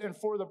Spirit and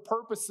for the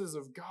purposes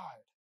of God.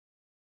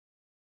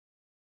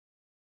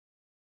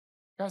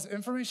 Guys,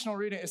 informational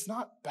reading, it's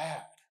not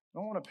bad. I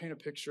don't want to paint a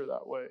picture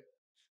that way.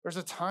 There's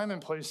a time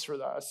and place for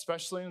that,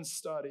 especially in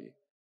study.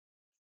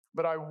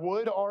 But I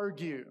would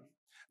argue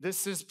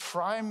this is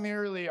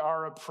primarily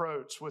our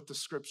approach with the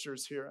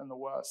scriptures here in the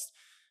West.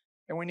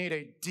 And we need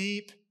a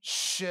deep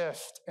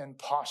shift in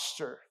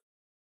posture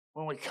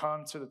when we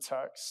come to the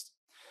text.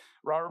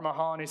 Robert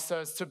Mahoney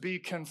says, to be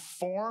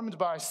conformed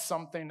by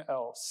something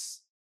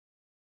else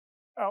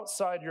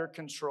outside your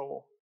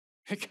control.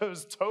 It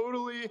goes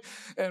totally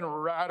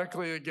and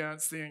radically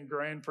against the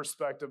ingrained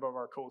perspective of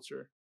our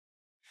culture.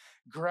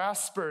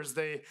 Graspers,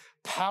 they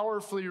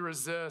powerfully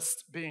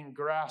resist being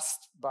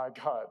grasped by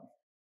God.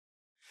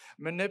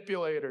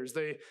 Manipulators,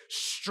 they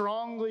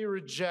strongly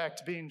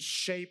reject being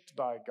shaped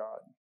by God.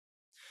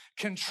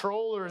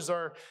 Controllers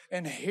are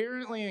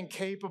inherently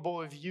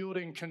incapable of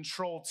yielding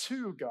control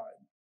to God.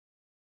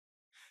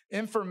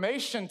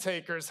 Information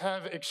takers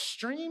have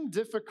extreme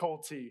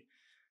difficulty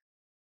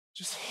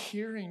just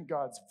hearing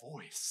God's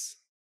voice.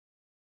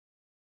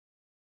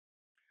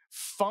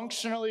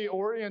 Functionally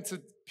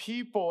oriented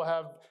people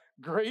have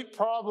great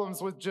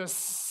problems with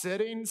just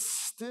sitting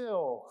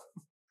still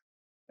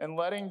and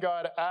letting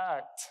God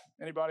act.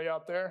 Anybody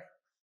out there?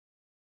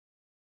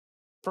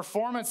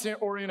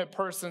 Performance-oriented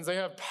persons, they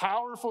have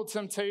powerful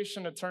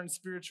temptation to turn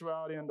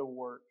spirituality into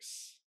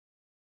works.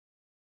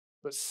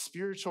 But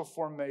spiritual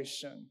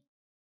formation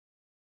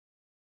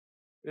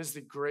is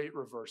the great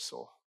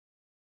reversal.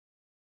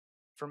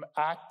 From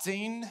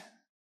acting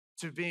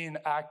to being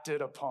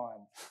acted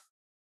upon.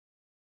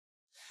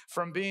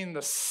 from being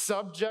the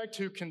subject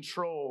who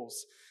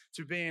controls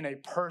to being a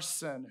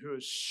person who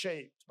is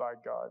shaped by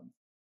God.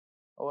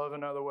 I love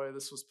another way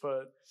this was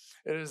put.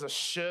 It is a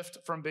shift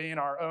from being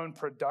our own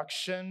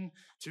production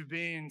to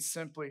being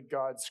simply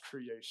God's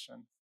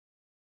creation.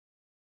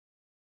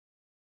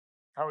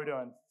 How are we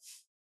doing?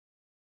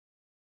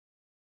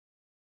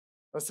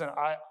 Listen,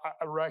 I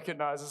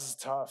recognize this is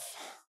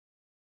tough.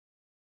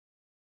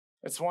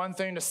 It's one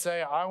thing to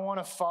say, I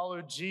want to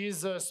follow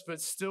Jesus, but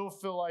still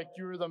feel like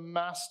you're the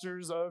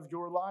masters of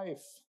your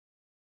life.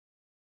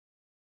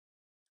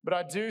 But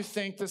I do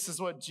think this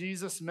is what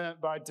Jesus meant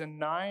by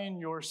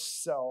denying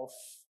yourself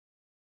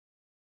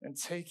and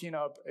taking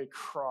up a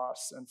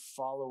cross and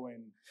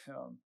following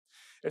him.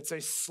 It's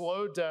a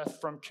slow death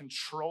from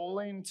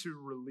controlling to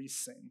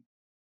releasing.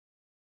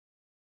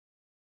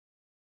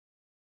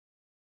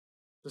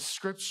 The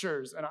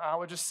scriptures, and I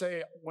would just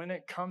say when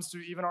it comes to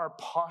even our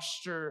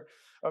posture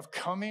of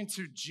coming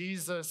to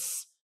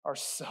Jesus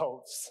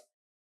ourselves,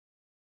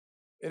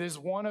 it is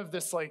one of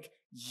this like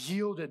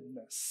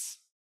yieldedness.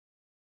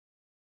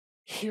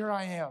 Here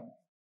I am.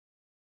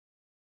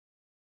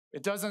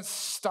 It doesn't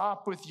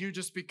stop with you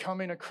just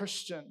becoming a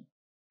Christian,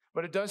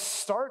 but it does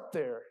start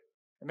there.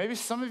 And maybe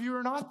some of you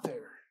are not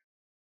there.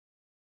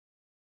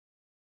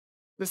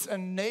 This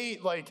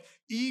innate, like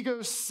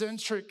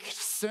egocentric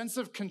sense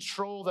of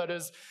control that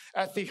is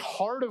at the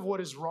heart of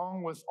what is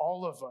wrong with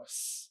all of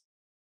us.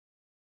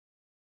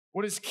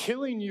 What is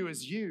killing you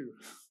is you.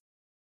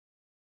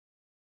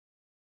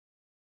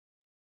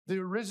 The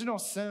original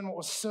sin, what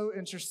was so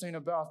interesting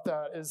about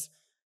that is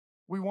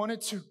we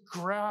wanted to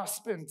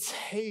grasp and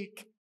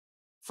take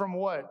from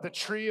what? The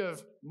tree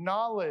of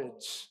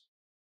knowledge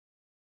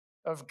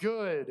of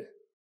good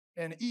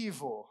and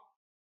evil.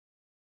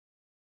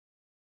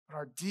 But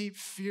our deep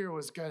fear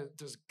was,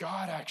 does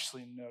God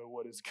actually know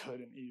what is good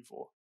and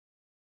evil?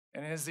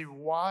 And is he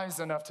wise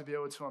enough to be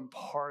able to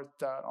impart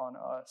that on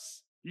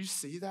us? You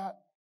see that?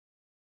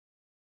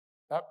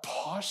 That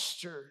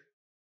posture.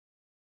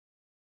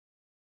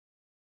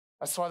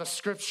 That's why the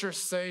scriptures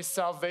say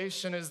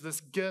salvation is this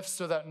gift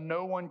so that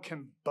no one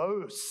can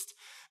boast,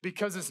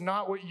 because it's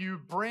not what you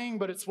bring,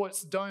 but it's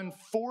what's done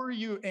for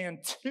you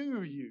and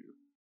to you,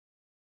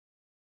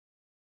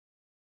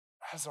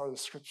 as are the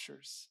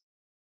scriptures.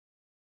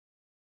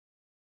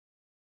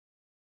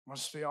 I'll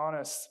just be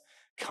honest,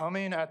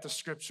 coming at the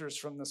scriptures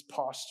from this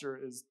posture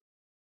it's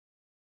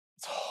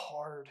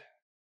hard.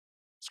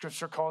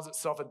 Scripture calls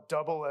itself a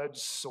double-edged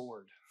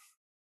sword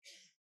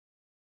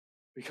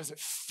because it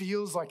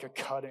feels like a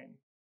cutting.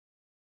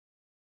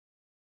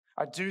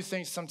 I do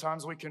think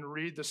sometimes we can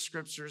read the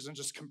scriptures and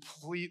just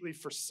completely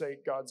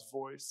forsake God's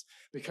voice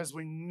because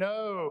we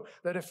know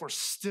that if we're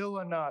still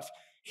enough,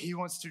 he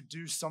wants to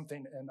do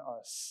something in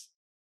us,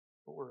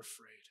 but we're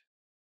afraid.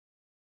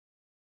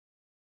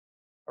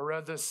 I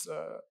read this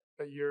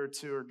a year or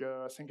two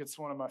ago. I think it's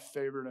one of my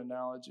favorite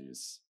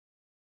analogies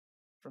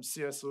from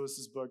C.S.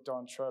 Lewis's book,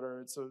 Don Treader.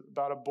 It's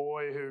about a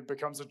boy who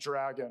becomes a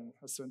dragon,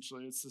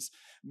 essentially. It's this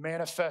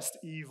manifest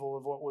evil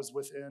of what was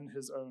within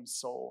his own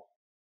soul.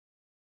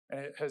 And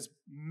it has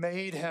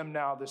made him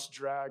now this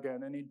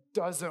dragon, and he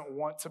doesn't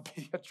want to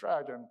be a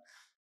dragon.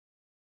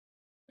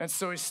 And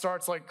so he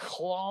starts like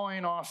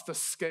clawing off the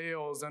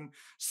scales, and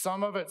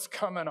some of it's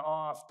coming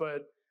off,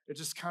 but it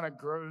just kind of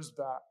grows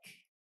back.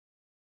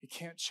 He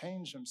can't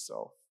change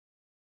himself.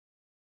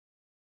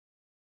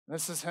 And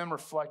this is him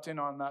reflecting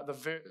on that.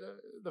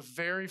 The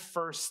very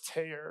first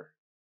tear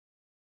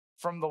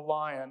from the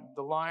lion.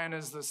 The lion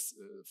is this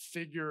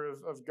figure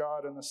of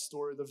God in the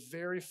story. The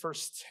very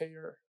first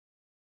tear.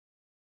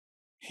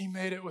 He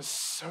made it was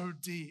so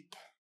deep.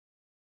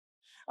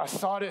 I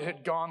thought it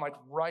had gone like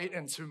right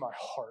into my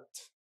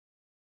heart.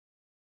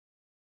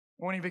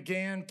 When he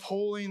began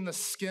pulling the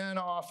skin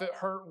off, it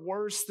hurt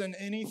worse than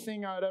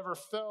anything I'd ever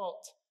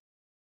felt.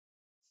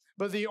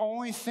 But the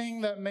only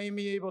thing that made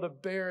me able to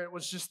bear it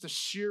was just the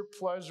sheer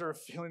pleasure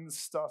of feeling the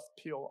stuff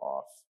peel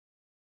off.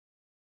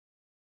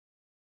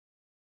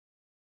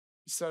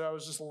 He said, I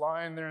was just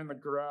lying there in the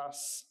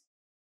grass.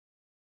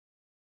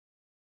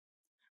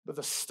 But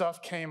the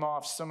stuff came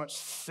off so much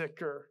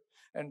thicker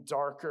and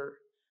darker.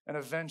 And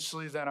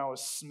eventually then I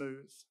was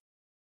smooth.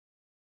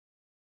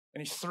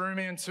 And he threw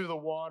me into the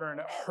water and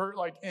it hurt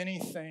like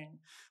anything,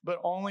 but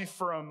only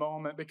for a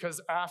moment, because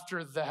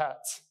after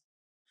that,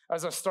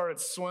 as I started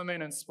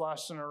swimming and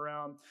splashing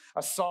around,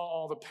 I saw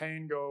all the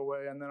pain go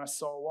away, and then I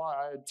saw why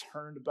I had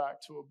turned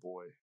back to a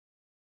boy.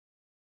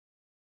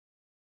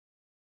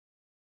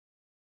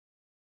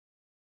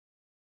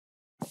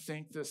 I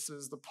think this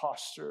is the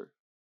posture.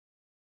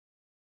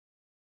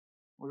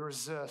 We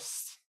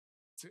resist.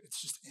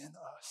 It's just in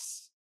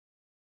us.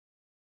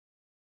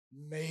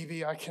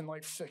 Maybe I can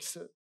fix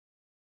it.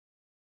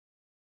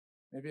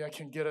 Maybe I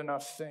can get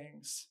enough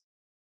things.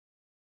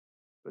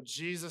 But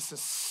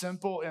Jesus'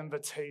 simple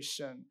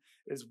invitation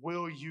is,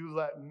 will you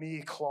let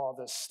me claw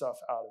this stuff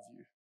out of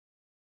you?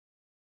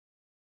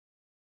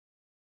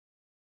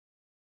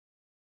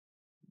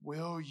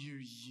 Will you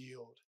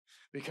yield?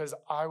 Because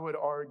I would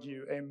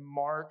argue a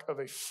mark of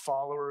a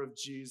follower of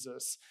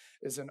Jesus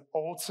is an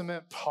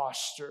ultimate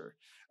posture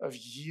of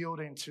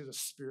yielding to the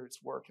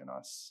Spirit's work in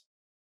us,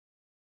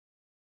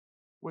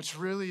 which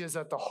really is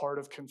at the heart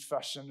of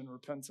confession and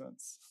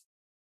repentance.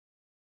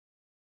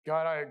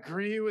 God, I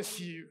agree with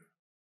you.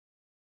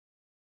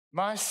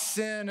 My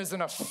sin is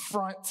an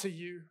affront to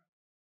you.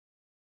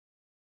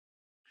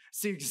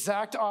 It's the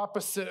exact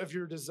opposite of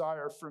your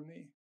desire for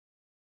me.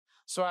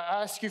 So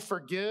I ask you,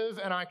 forgive,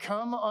 and I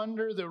come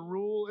under the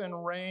rule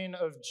and reign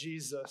of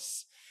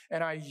Jesus,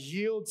 and I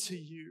yield to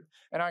you,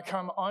 and I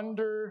come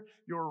under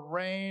your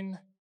reign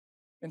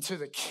into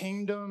the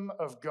kingdom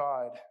of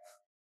God.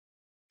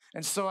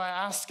 And so I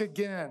ask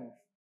again,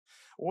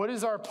 what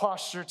is our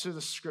posture to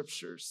the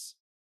scriptures?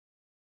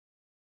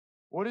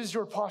 What is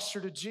your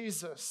posture to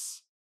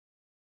Jesus?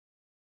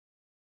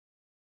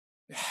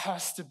 It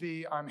has to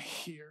be, I'm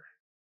here.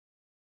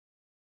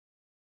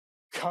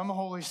 Come,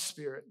 Holy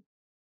Spirit.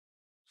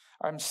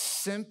 I'm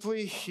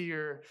simply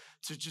here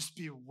to just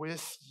be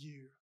with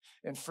you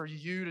and for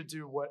you to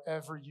do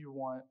whatever you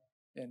want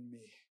in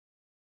me.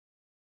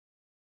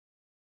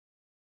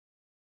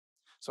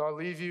 So I'll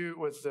leave you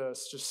with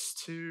this,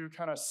 just two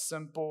kind of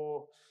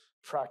simple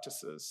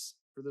practices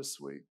for this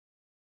week.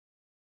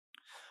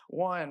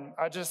 One,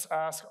 I just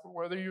ask,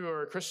 whether you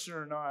are a Christian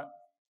or not,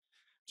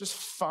 just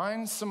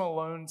find some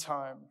alone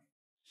time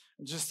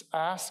and just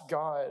ask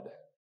God.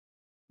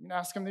 You can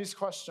ask him these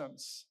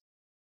questions.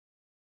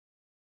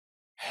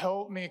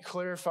 Help me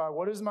clarify,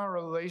 what is my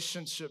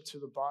relationship to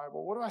the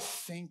Bible? What do I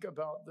think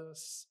about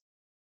this?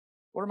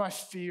 What are my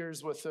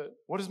fears with it?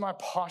 What is my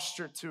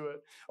posture to it?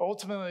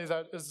 Ultimately,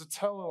 that is the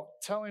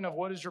telling of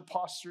what is your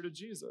posture to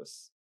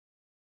Jesus.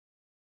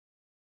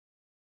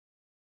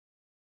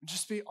 And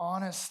just be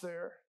honest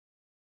there.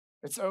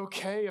 It's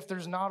okay if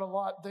there's not a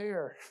lot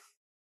there.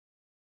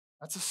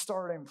 That's a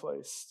starting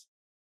place.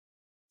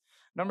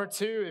 Number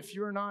two, if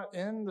you're not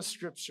in the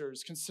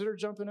scriptures, consider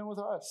jumping in with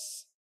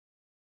us.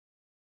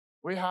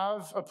 We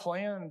have a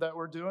plan that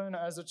we're doing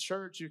as a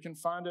church. You can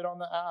find it on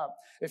the app.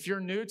 If you're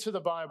new to the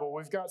Bible,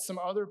 we've got some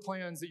other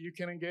plans that you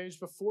can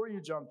engage before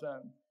you jump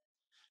in.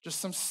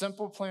 Just some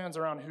simple plans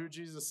around who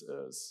Jesus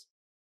is.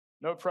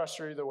 No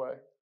pressure either way.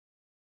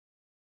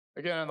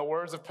 Again, in the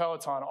words of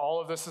Peloton, all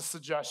of this is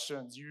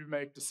suggestions. You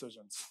make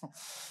decisions.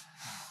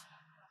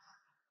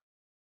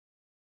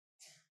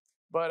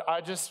 But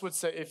I just would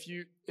say, if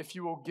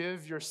you will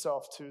give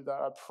yourself to that,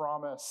 I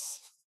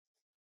promise,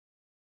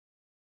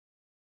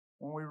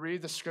 when we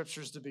read the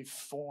scriptures, to be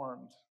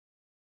formed,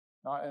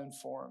 not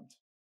informed,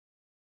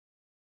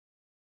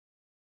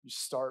 you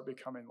start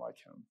becoming like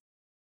him.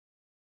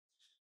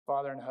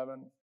 Father in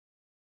heaven,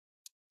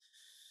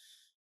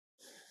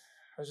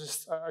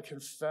 I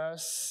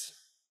confess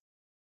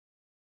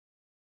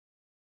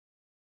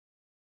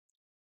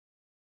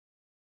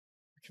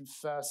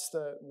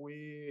that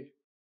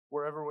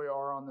wherever we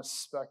are on the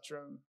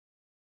spectrum,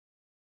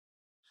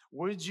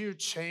 would you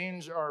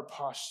change our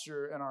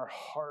posture and our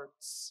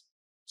hearts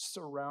just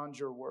around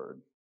your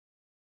word?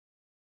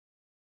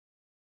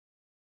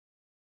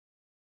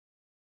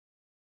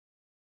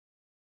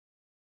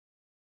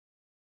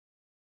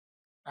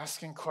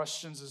 Asking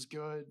questions is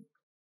good.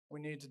 We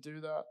need to do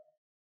that.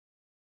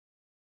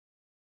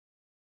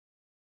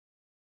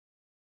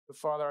 But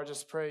Father, I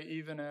just pray,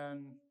 even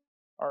in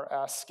our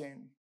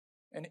asking,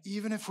 and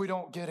even if we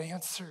don't get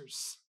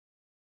answers,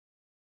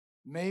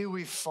 may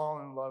we fall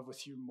in love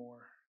with you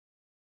more,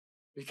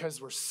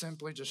 because we're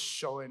simply just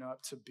showing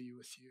up to be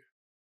with you.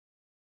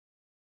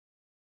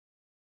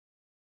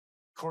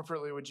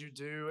 Corporately, would you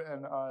do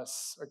in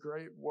us a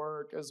great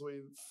work as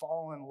we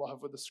fall in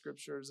love with the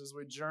scriptures, as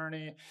we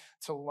journey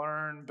to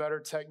learn better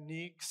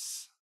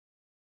techniques,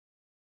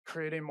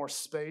 creating more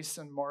space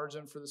and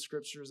margin for the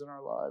scriptures in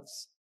our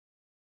lives.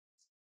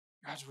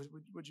 God,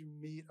 would you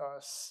meet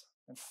us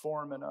and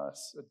form in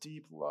us a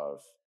deep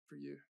love for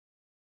you?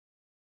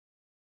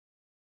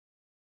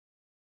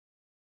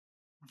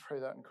 I pray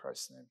that in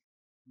Christ's name.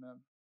 Amen.